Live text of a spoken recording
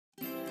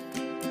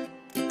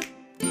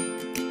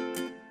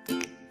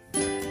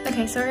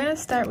Okay, so we're gonna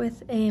start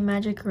with a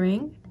magic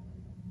ring,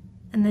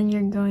 and then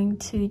you're going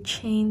to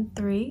chain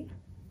 3,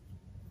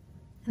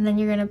 and then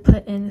you're gonna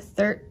put in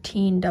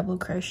 13 double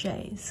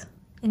crochets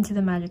into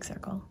the magic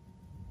circle.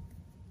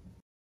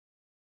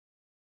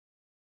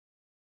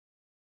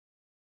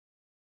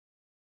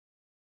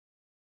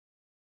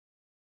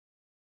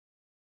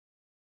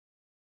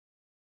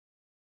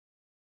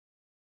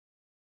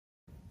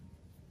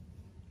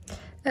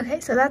 Okay,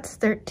 so that's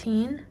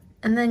 13,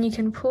 and then you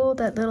can pull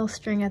that little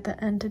string at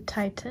the end to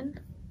tighten.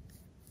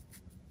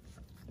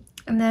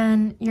 And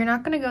then you're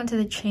not going to go into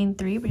the chain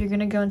 3, but you're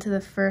going to go into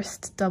the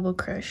first double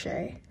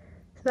crochet.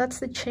 So that's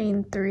the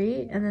chain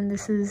 3, and then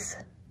this is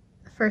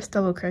the first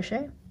double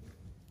crochet.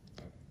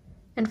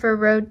 And for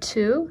row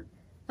 2,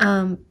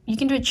 you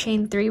can do a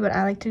chain 3, but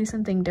I like to do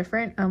something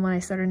different when I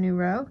start a new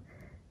row.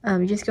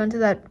 You just go into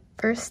that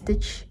first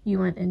stitch you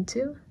went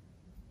into,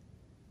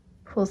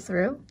 pull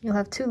through. You'll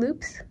have 2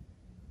 loops.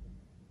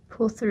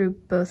 Pull through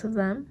both of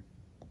them.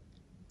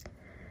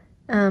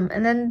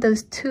 And then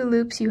those 2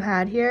 loops you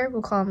had here,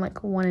 we'll call them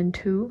like 1 and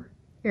 2.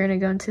 You're going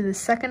to go into the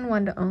second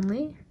one to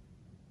only,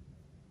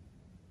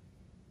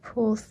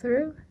 pull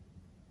through,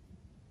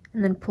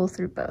 and then pull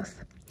through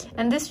both.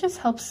 And this just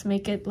helps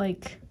make it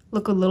like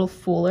look a little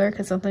fuller,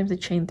 because sometimes the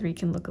chain 3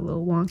 can look a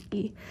little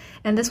wonky.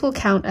 And this will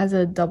count as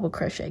a double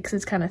crochet because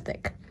it's kind of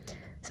thick.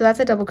 So that's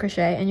a double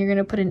crochet, and you're going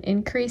to put an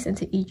increase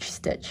into each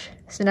stitch.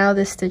 So now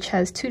this stitch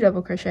has 2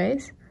 double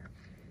crochets.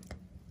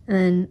 And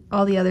then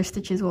all the other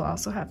stitches will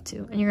also have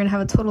 2. And you're going to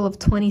have a total of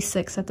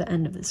 26 at the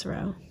end of this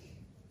row.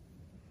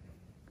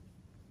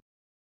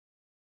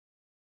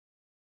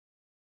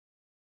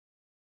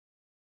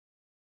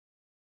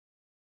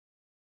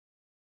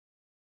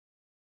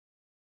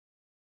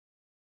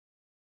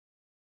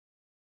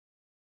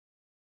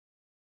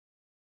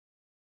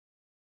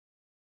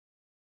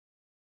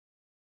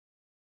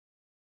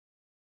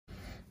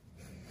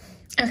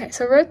 Okay,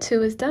 so row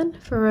 2 is done.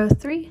 For row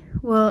 3,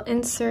 we'll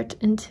insert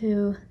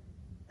into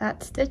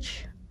that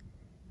stitch,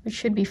 which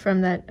should be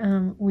from that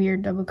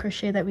weird double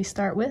crochet that we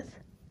start with,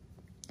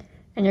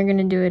 and you're going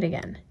to do it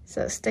again.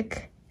 So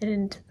stick it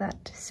into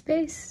that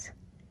space,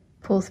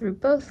 pull through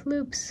both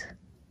loops,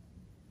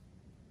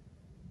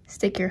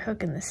 stick your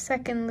hook in the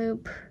second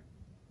loop,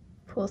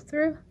 pull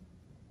through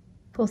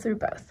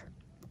both.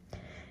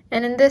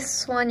 And in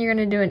this one, you're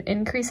going to do an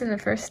increase in the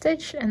first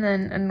stitch and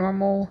then a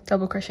normal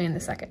double crochet in the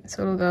second.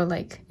 So it'll go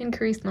like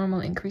increase,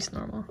 normal, increase,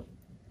 normal.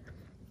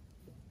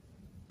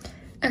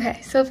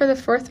 Okay, so for the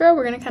 4th row,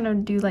 we're going to kind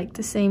of do like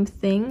the same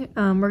thing.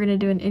 We're going to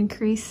do an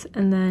increase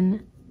and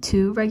then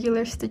 2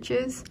 regular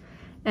stitches.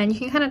 And you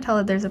can kind of tell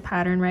that there's a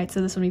pattern, right? So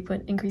this one we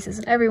put increases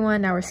in every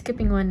one, now we're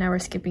skipping 1, now we're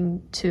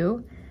skipping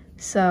 2.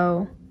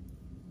 So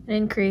an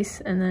increase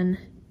and then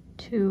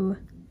 2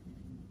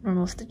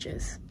 normal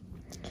stitches.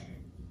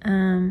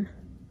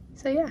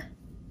 So yeah,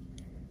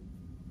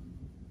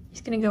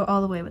 just going to go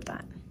all the way with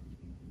that.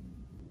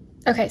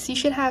 Okay, so you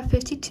should have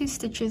 52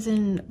 stitches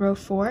in row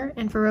 4,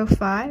 and for row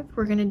 5,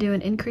 we're going to do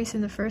an increase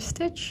in the first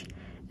stitch,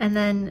 and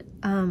then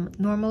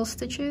normal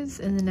stitches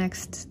in the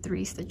next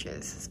 3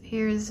 stitches. So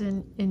here's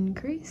an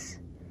increase,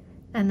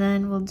 and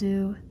then we'll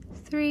do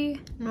 3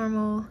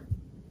 normal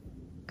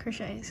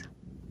crochets.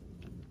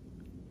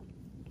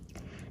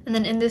 And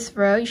then in this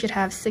row, you should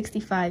have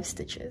 65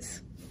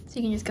 stitches. So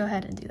you can just go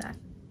ahead and do that.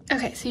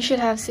 Okay, so you should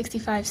have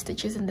 65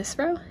 stitches in this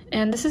row,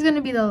 and this is going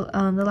to be the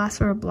last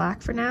row of black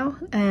for now,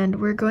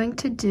 and we're going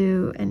to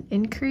do an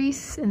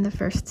increase in the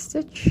first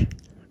stitch,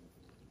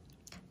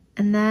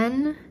 and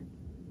then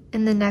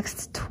in the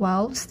next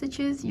 12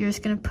 stitches, you're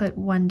just going to put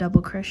 1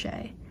 double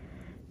crochet,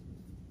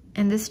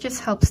 and this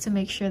just helps to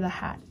make sure the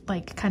hat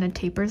like kind of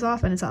tapers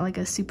off and it's not like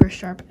a super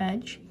sharp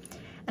edge.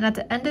 And at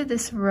the end of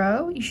this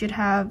row, you should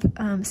have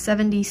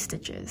 70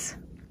 stitches.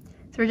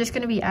 So we're just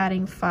going to be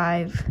adding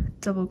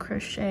 5 double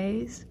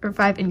crochets, or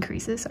 5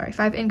 increases, sorry,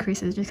 5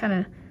 increases just kind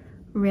of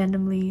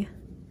randomly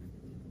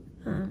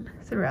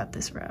throughout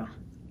this row.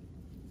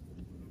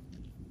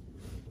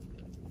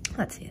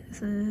 Let's see,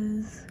 this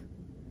is...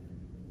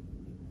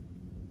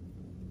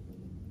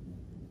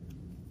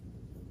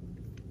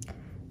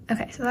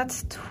 Okay, so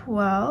that's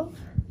 12,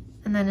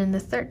 and then in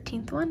the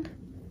 13th one,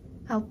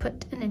 I'll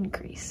put an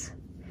increase.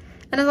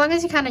 And as long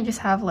as you kind of just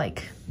have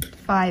like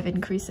 5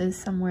 increases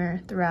somewhere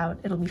throughout,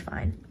 it'll be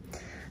fine.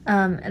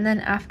 And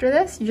then after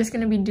this, you're just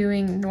going to be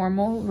doing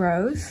normal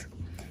rows,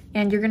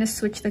 and you're going to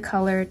switch the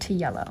color to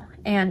yellow.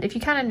 And if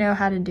you kind of know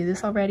how to do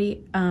this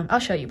already, I'll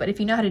show you, but if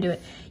you know how to do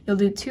it, you'll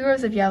do 2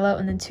 rows of yellow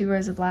and then 2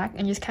 rows of black,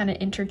 and just kind of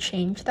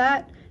interchange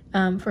that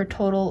for a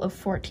total of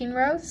 14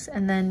 rows,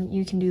 and then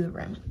you can do the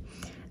rim.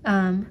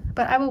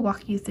 But I will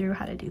walk you through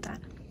how to do that.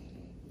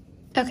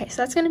 Okay,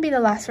 so that's going to be the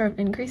last row of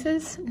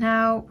increases.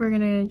 Now we're going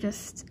to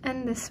just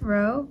end this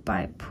row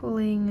by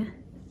pulling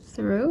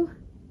through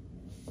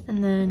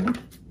and then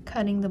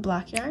cutting the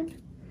black yarn.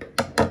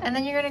 And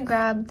then you're going to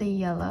grab the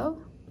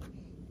yellow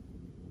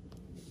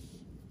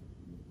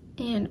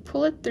and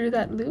pull it through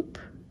that loop.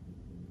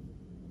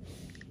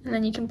 And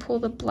then you can pull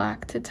the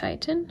black to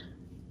tighten.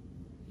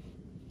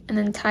 And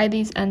then tie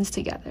these ends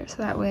together so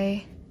that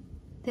way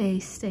they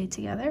stay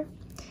together.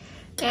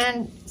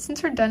 And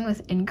since we're done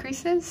with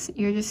increases,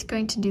 you're just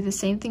going to do the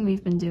same thing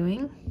we've been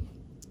doing.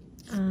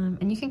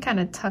 And you can kind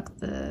of tuck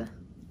the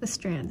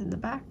strands in the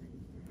back.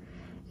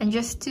 And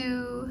just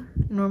do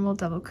normal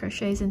double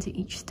crochets into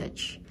each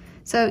stitch.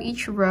 So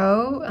each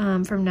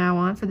row from now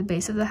on for the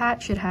base of the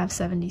hat should have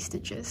 70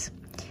 stitches.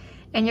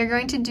 And you're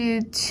going to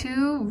do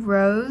 2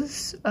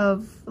 rows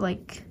of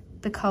like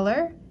the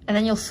color, and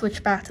then you'll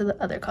switch back to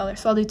the other color.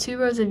 So I'll do 2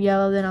 rows of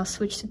yellow, then I'll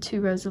switch to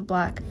 2 rows of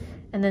black,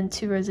 and then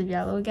 2 rows of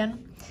yellow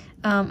again,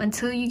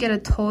 until you get a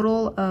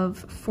total of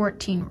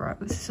 14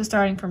 rows. So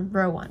starting from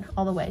row 1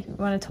 all the way, we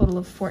want a total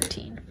of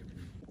 14.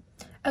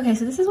 Okay,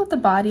 so this is what the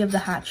body of the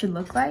hat should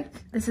look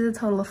like. This is a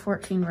total of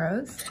 14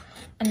 rows.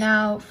 And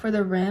now for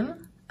the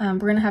rim, we're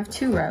gonna have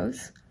 2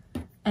 rows.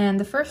 And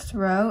the first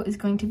row is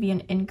going to be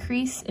an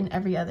increase in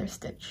every other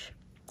stitch.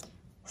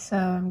 So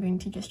I'm going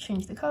to just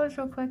change the colors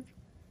real quick.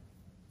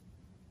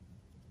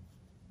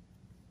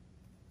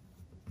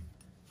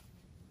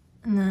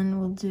 And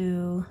then we'll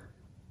do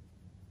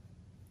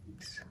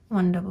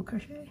 1 double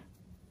crochet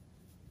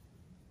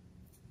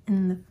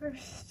in the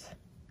first,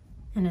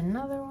 and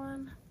another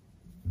one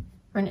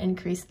for an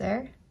increase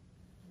there.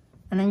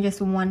 And then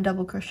just 1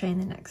 double crochet in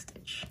the next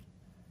stitch.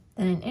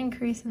 Then an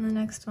increase in the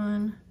next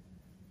one.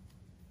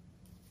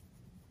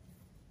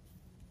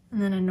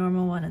 And then a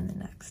normal one in the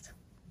next.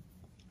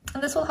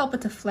 And this will help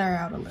it to flare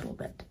out a little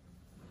bit.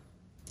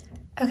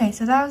 Okay,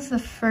 so that was the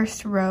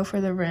first row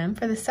for the rim.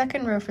 For the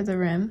second row for the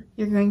rim,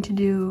 you're going to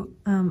do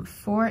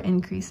 4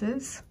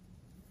 increases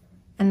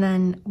and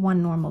then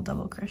 1 normal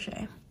double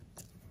crochet.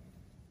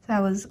 So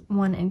that was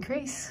 1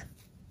 increase,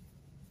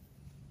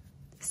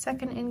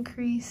 second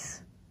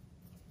increase,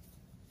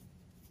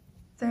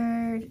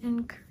 third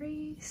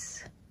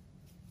increase,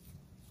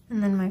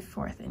 and then my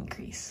 4th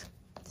increase.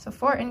 So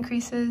 4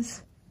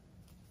 increases,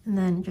 and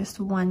then just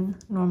 1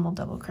 normal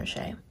double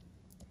crochet.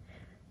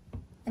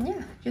 And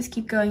yeah, just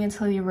keep going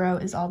until your row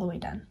is all the way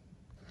done.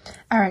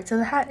 All right, so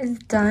the hat is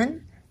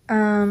done.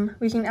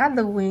 We can add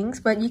the wings,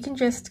 but you can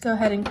just go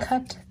ahead and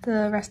cut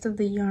the rest of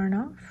the yarn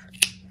off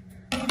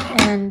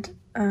and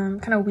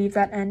kind of weave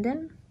that end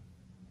in.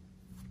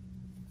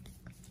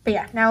 But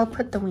yeah, now I'll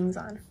put the wings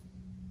on.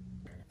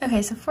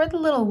 Okay, so for the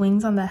little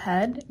wings on the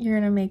head, you're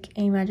gonna make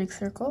a magic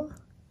circle,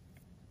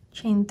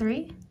 chain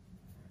 3,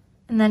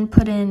 and then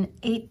put in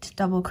 8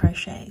 double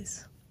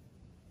crochets.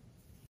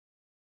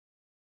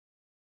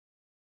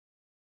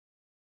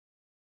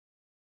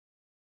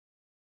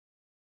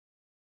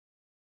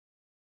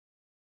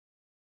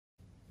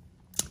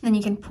 Then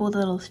you can pull the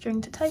little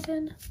string to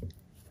tighten.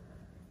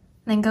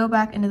 Then go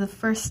back into the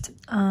first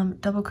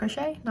double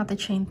crochet, not the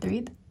chain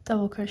 3,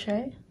 double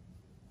crochet.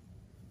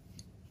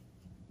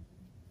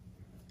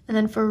 And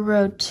then for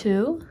row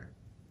 2,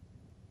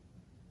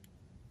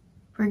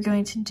 we're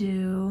going to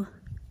do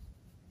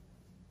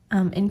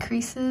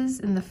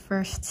increases in the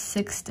first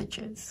 6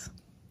 stitches.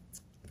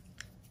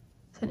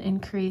 So an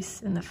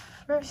increase in the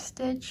first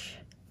stitch,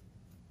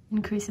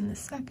 increase in the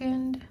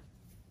second,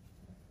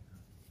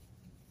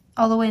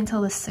 all the way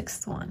until the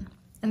 6th one.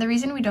 And the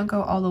reason we don't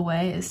go all the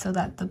way is so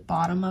that the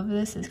bottom of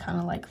this is kind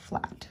of like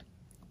flat.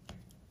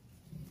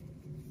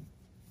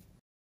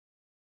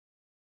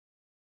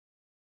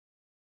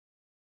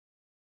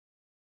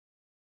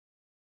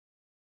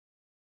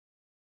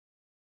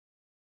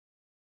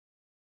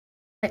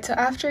 Right, so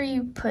after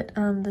you put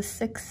the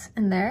 6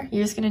 in there,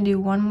 you're just going to do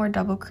 1 more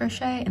double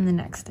crochet in the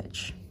next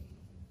stitch.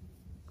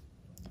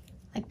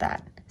 Like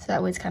that. So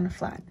that way it's kind of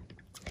flat.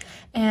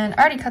 And I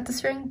already cut the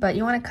string, but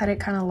you want to cut it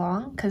kind of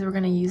long because we're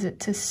going to use it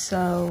to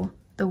sew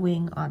the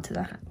wing onto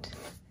the hat.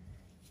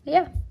 But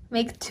yeah,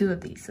 make 2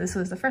 of these. So this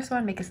was the first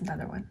one, make us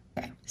another one.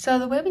 Okay, so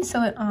the way we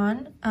sew it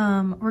on,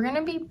 we're going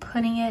to be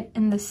putting it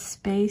in the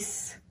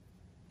space,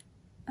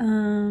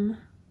 hold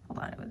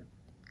on,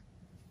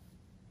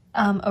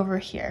 over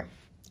here.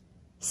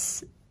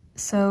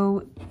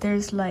 So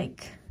there's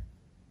like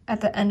at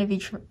the end of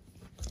each.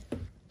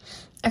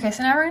 Okay,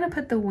 so now we're gonna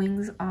put the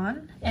wings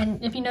on,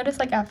 and if you notice,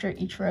 like after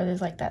each row there's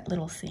like that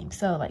little seam.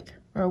 So like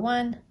row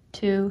 1,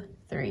 2,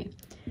 3.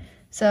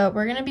 So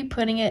we're gonna be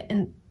putting it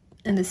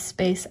in the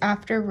space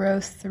after row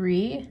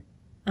 3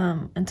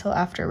 until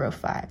after row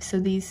 5. So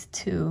these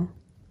 2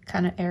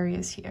 kind of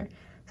areas here.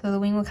 So the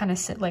wing will kind of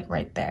sit like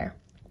right there,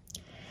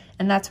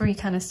 and that's where you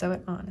kind of sew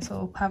it on. So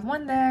we'll have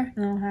 1 there,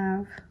 and we'll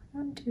have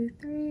 1, 2,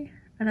 3,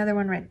 another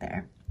one right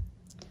there.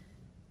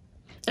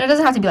 And it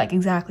doesn't have to be like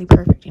exactly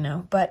perfect, you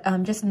know, but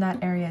just in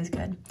that area is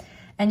good.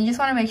 And you just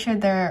want to make sure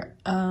they're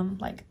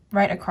like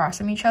right across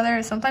from each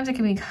other. Sometimes it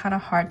can be kind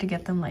of hard to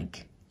get them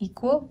like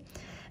equal.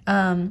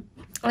 And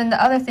the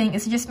other thing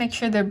is to just make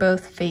sure they're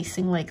both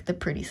facing like the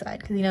pretty side,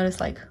 because you notice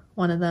like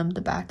one of them,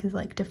 the back is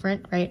like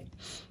different, right?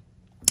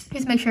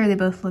 Just make sure they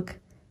both look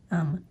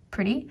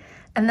pretty.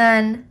 And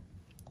then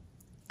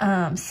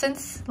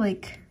since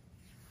like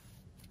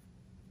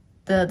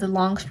the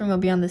long string will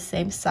be on the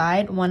same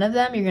side, one of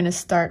them you're going to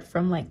start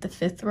from like the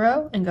 5th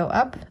row and go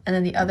up, and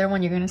then the other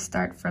one you're going to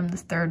start from the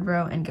 3rd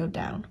row and go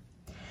down.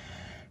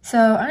 So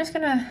I'm just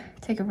going to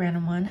take a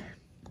random one,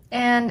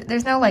 and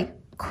there's no like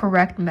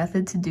correct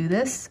method to do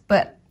this,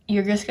 but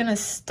you're just gonna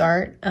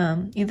start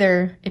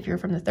either if you're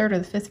from the 3rd or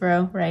the 5th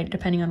row, right,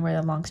 depending on where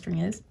the long string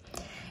is.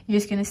 You're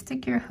just gonna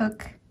stick your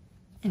hook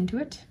into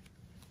it.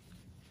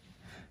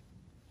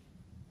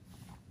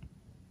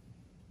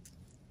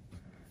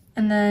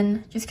 And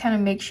then just kind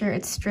of make sure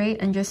it's straight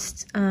and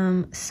just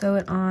sew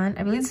it on.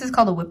 I believe this is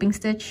called a whipping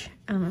stitch.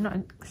 I'm not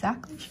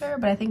exactly sure,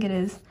 but I think it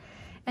is.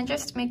 And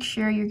just make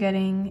sure you're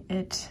getting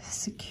it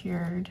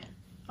secured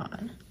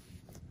on.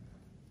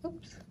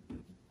 Oops.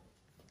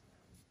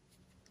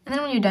 And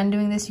then when you're done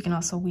doing this, you can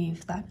also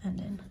weave that end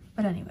in.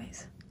 But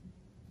anyways.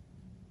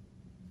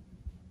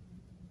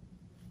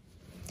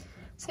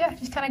 So yeah,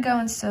 just kind of go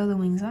and sew the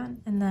wings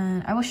on. And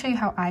then I will show you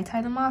how I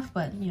tie them off,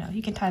 but you know,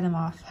 you can tie them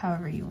off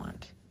however you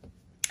want.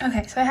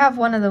 Okay, so I have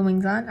one of the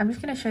wings on. I'm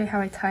just gonna show you how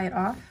I tie it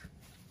off.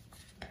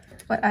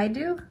 What I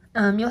do,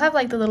 you'll have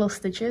like the little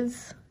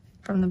stitches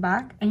from the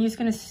back, and you're just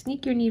gonna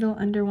sneak your needle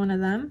under one of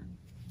them,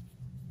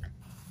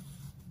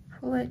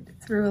 pull it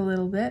through a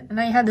little bit, and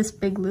now you have this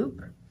big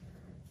loop.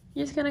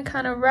 You're just gonna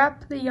kind of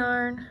wrap the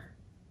yarn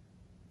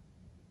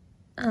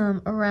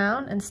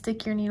around and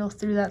stick your needle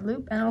through that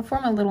loop, and it'll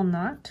form a little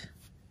knot.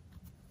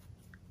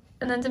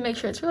 And then to make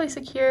sure it's really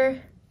secure,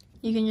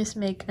 you can just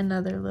make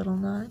another little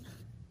knot.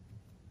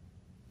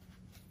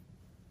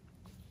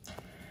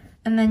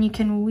 And then you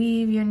can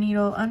weave your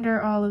needle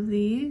under all of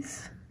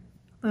these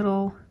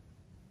little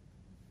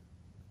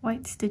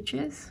white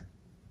stitches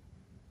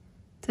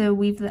to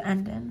weave the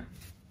end in.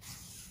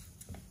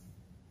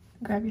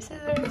 Grab your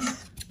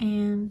scissors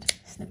and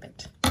snip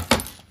it.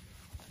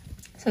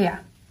 So yeah,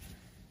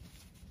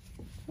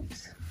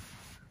 oops,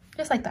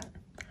 just like that.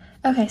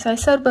 Okay, so I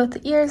sewed both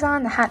the ears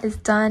on, the hat is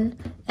done,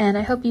 and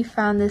I hope you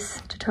found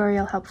this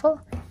tutorial helpful.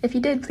 If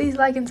you did, please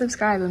like and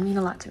subscribe, it would mean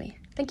a lot to me.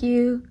 Thank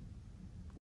you.